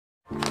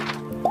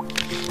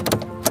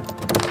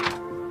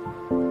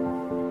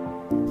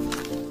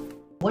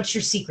what's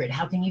your secret?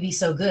 How can you be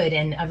so good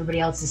and everybody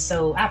else is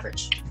so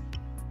average?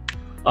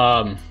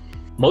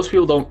 Most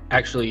people don't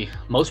actually,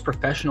 most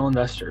professional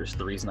investors,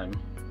 the reason I'm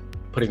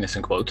putting this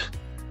in quote,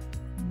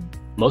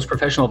 most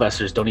professional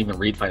investors don't even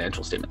read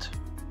financial statements.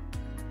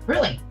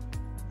 Really?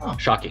 Oh.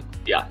 Shocking.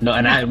 Yeah. No,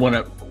 and I want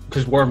to,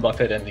 because Warren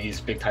Buffett and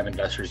these big time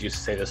investors used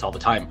to say this all the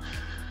time.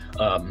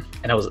 And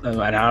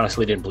I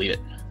honestly didn't believe it.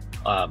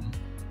 I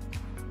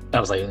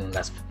was like,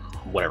 that's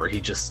whatever. He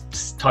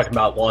just talking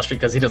about Wall Street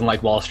because he doesn't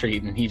like Wall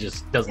Street and he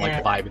just doesn't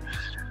like the vibe.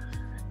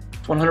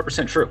 It's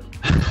 100% true.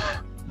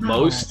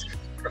 Most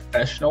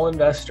professional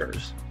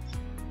investors,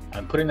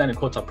 I'm putting that in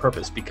quotes on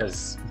purpose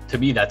because to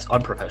me that's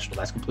unprofessional.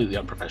 That's completely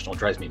unprofessional. It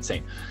drives me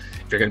insane.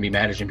 If you're going to be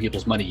managing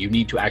people's money, you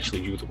need to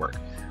actually do the work.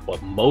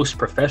 What most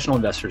professional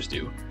investors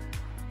do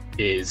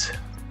is,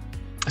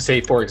 say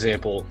for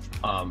example,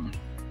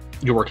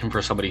 you're working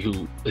for somebody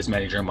who is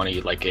managing your money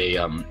like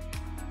a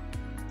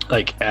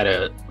like at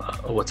a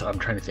I'm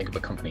trying to think of a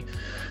company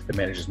that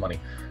manages money,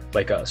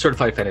 like a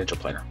certified financial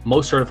planner.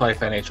 Most certified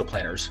financial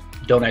planners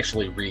don't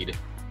actually read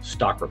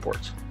stock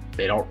reports.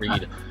 They don't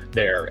read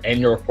their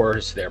annual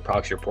reports, their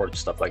proxy reports,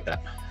 stuff like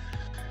that.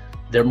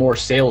 They're more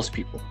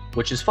salespeople,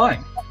 which is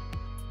fine.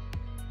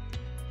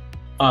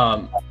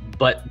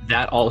 But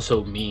that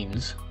also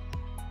means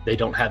they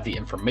don't have the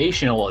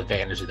informational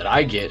advantage that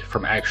I get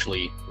from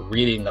actually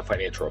reading the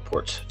financial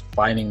reports,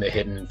 finding the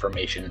hidden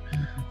information,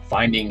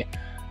 finding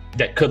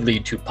that could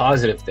lead to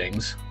positive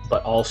things,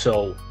 but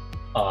also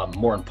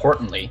more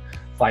importantly,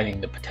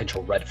 finding the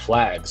potential red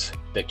flags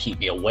that keep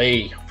me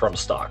away from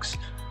stocks,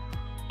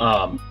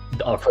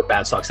 for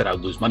bad stocks that I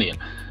would lose money in.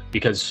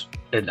 Because,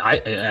 and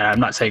I'm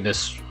not saying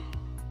this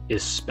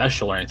is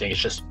special or anything, it's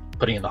just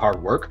putting in the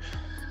hard work.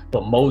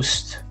 But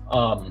most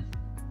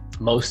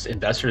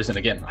investors, and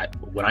again,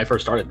 when I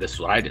first started, this is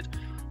what I did.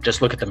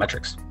 Just look at the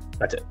metrics.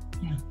 That's it.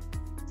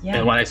 Yeah.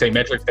 And when I say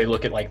metrics, they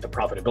look at like the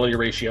profitability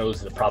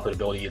ratios, the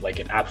profitability like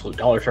in absolute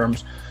dollar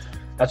terms.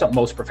 That's what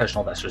most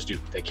professional investors do.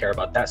 They care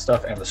about that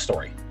stuff and the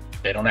story.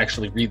 They don't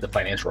actually read the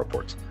financial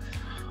reports.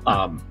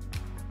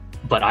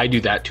 But I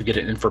do that to get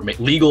an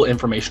legal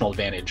informational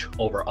advantage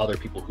over other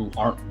people who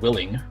aren't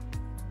willing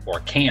or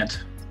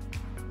can't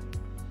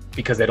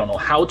because they don't know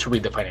how to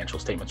read the financial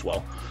statements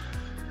well.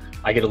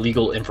 I get a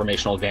legal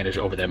informational advantage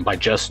over them by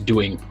just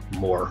doing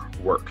more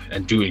work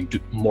and doing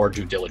more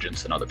due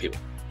diligence than other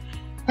people.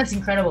 That's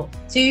incredible.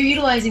 So you're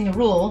utilizing the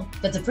rule,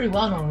 that's a pretty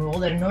well-known rule,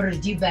 that in order to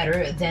do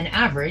better than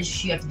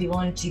average, you have to be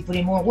willing to put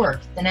in more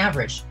work than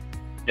average.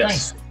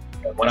 Yes.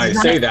 Nice. When I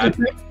say that,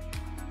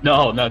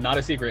 no, not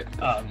a secret.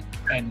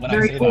 And when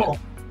I say that,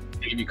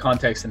 to give you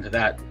context into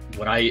that,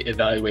 when I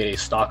evaluate a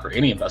stock or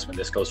any investment,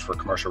 this goes for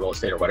commercial real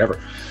estate or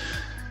whatever,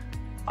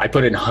 I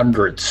put in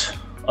hundreds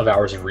of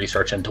hours of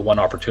research into one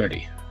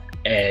opportunity.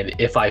 And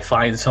if I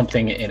find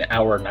something in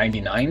hour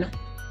 99,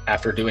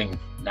 after doing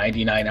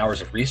 99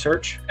 hours of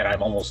research and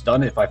I'm almost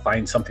done, if I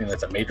find something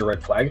that's a major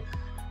red flag,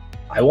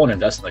 I won't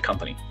invest in the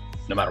company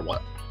no matter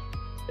what,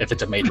 if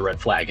it's a major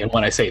red flag. And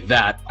when I say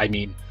that, I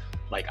mean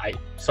like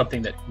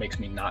something that makes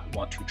me not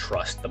want to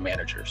trust the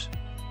managers.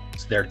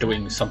 So they're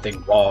doing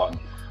something wrong,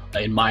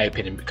 in my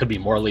opinion. It could be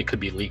morally, could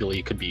be legally,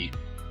 it could be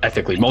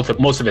ethically. Most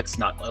of it's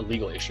not a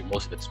legal issue.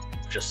 Most of it's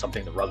just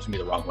something that rubs me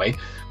the wrong way.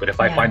 But if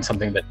I find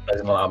something that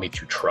doesn't allow me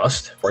to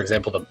trust, for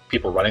example, the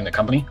people running the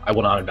company, I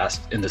will not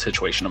invest in the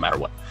situation no matter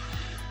what.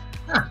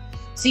 Huh.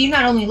 So you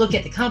not only look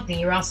at the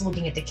company, you're also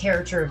looking at the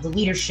character of the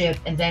leadership,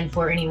 and then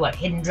for any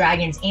hidden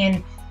dragons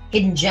and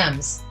hidden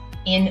gems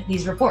in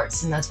these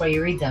reports, and that's why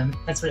you read them.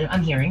 That's what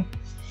I'm hearing.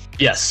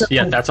 Yes, so,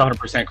 yeah, that's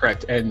 100%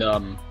 correct. And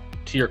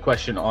to your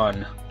question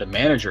on the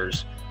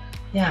managers,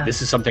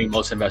 this is something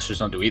most investors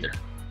don't do either.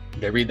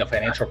 They read the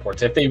financial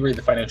reports. If they read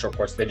the financial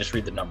reports, they just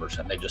read the numbers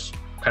and they just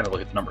kind of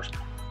look at the numbers.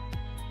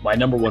 My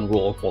number one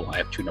rule, well, I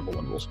have two number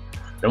one rules.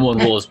 Number one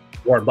rule is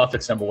Warren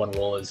Buffett's number one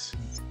rule is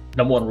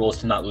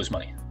to not lose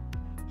money.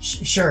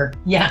 Sure.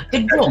 Yeah.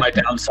 Good rule. My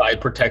downside,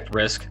 protect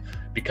risk,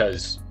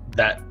 because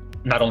that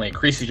not only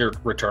increases your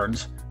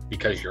returns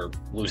because you're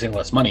losing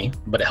less money,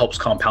 but it helps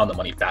compound the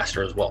money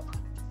faster as well.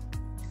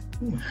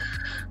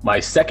 My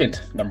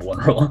second number one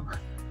rule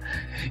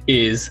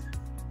is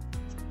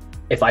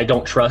if I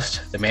don't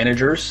trust the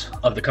managers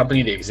of the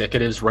company, the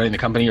executives running the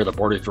company, or the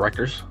board of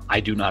directors, I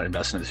do not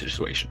invest in the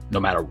situation, no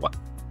matter what.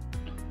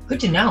 Good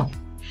to know.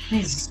 I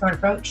think it's a smart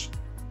approach.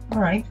 All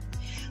right.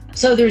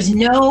 So there's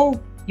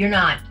no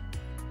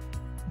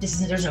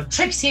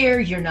tricks here.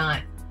 You're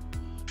not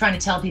trying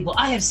to tell people,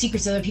 I have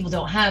secrets that other people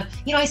don't have.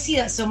 You know, I see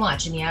that so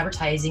much in the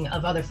advertising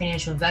of other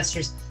financial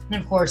investors.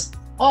 And of course,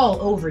 all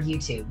over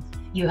YouTube.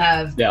 You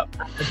have the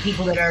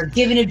people that are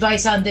giving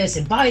advice on this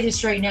and buy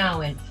this right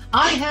now. And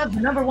I have the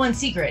number one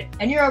secret.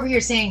 And you're over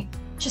here saying,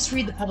 just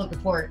read the public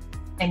report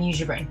and use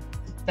your brain.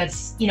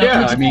 That's, you know,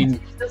 I mean,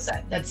 that's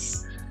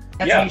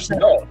how you should.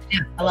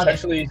 Yeah, I love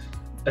it.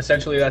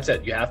 Essentially, that's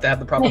it. You have to have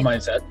the proper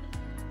mindset.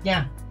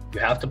 Yeah. You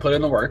have to put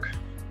in the work.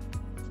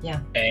 Yeah.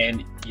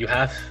 And you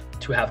have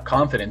to have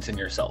confidence in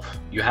yourself.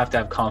 You have to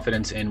have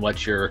confidence in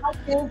what you're.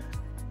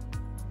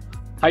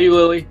 Hi, you,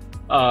 Lily.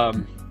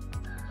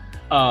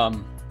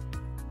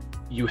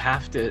 you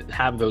have to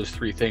have those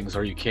three things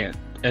or you can't.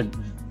 And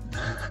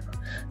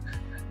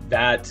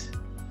that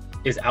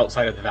is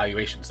outside of the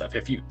valuation stuff.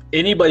 If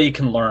anybody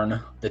can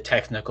learn the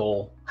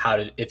technical,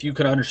 if you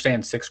can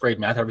understand 6th grade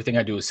math, everything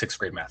I do is 6th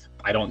grade math.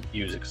 I don't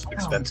use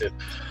expensive,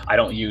 I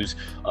don't use,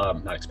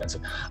 not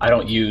expensive, I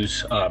don't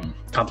use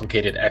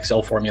complicated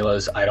Excel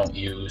formulas. I don't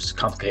use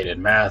complicated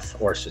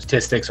math or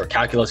statistics or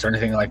calculus or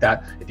anything like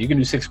that. If you can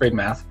do 6th grade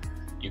math,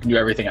 you can do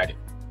everything I do.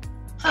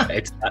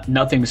 It's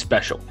nothing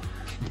special.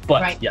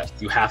 But yes,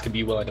 you have to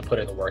be willing to put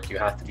in the work. You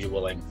have to be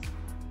willing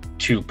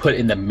to put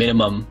in the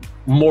minimum,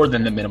 more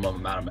than the minimum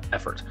amount of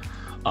effort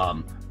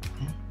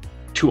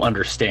to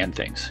understand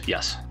things.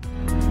 Yes.